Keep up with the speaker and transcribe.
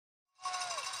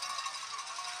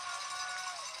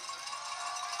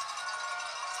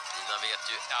Stina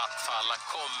vet ju att Falla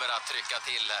kommer att trycka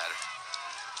till här.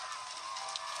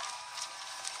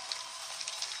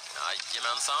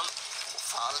 Jajamensan.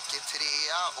 Falk är 3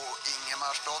 och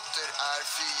Ingemarsdotter är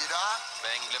 4.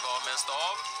 Beng blev av med en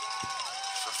stav.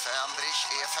 Så Fendrich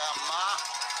är 5.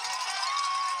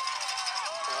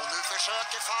 Och nu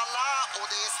försöker Falla och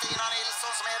det är Stina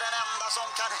Nilsson som är den enda som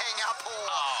kan hänga på.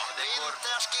 Ja, det går.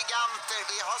 Vinterns giganter,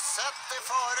 vi har sett det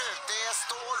förut. Det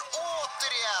står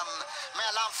återigen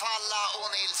mellan Falla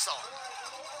och Nilsson.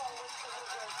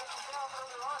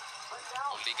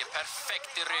 Hon ligger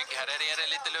perfekt i rygg. Här är det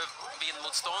lite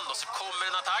vindmotstånd och så kommer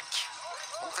en attack.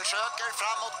 Hon försöker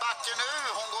framåt backen nu.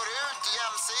 Hon går ut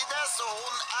jämsides och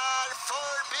hon är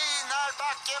förbi när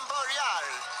backen börjar.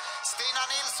 Stina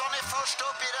Nilsson är först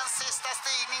upp i den sista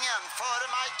stigningen före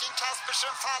Majken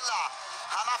Kaspersen Falla.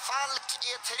 Hanna Falk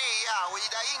är 3 och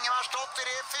Ida Ingemarsdotter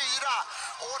är 4.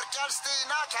 Orkar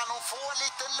Stina? Kan hon få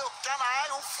lite lucka? Nej,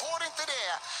 hon får inte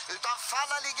det. Utan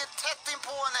Falla ligger tätt in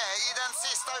på henne i den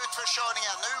sista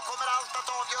utförskörningen. Nu kommer allt att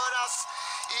avgöras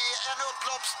i en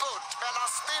upploppsspurt mellan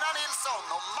Stina Nilsson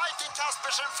och Majken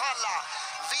Kaspersen Falla.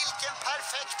 Vilken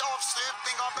perfekt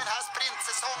avslutning av den här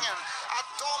sprintsäsongen. Att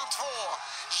de två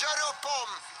kör upp om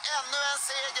ännu en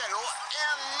seger. Och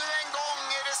ännu en gång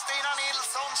är det Stina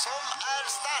Nilsson som är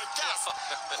starkast.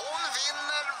 Hon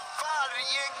vinner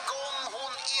varje gång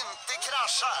hon inte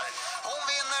kraschar. Hon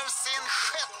vinner sin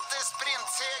 6:e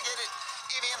sprintseger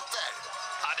i vinter.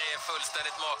 Ja, det är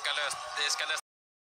fullständigt makalöst. Det ska nästan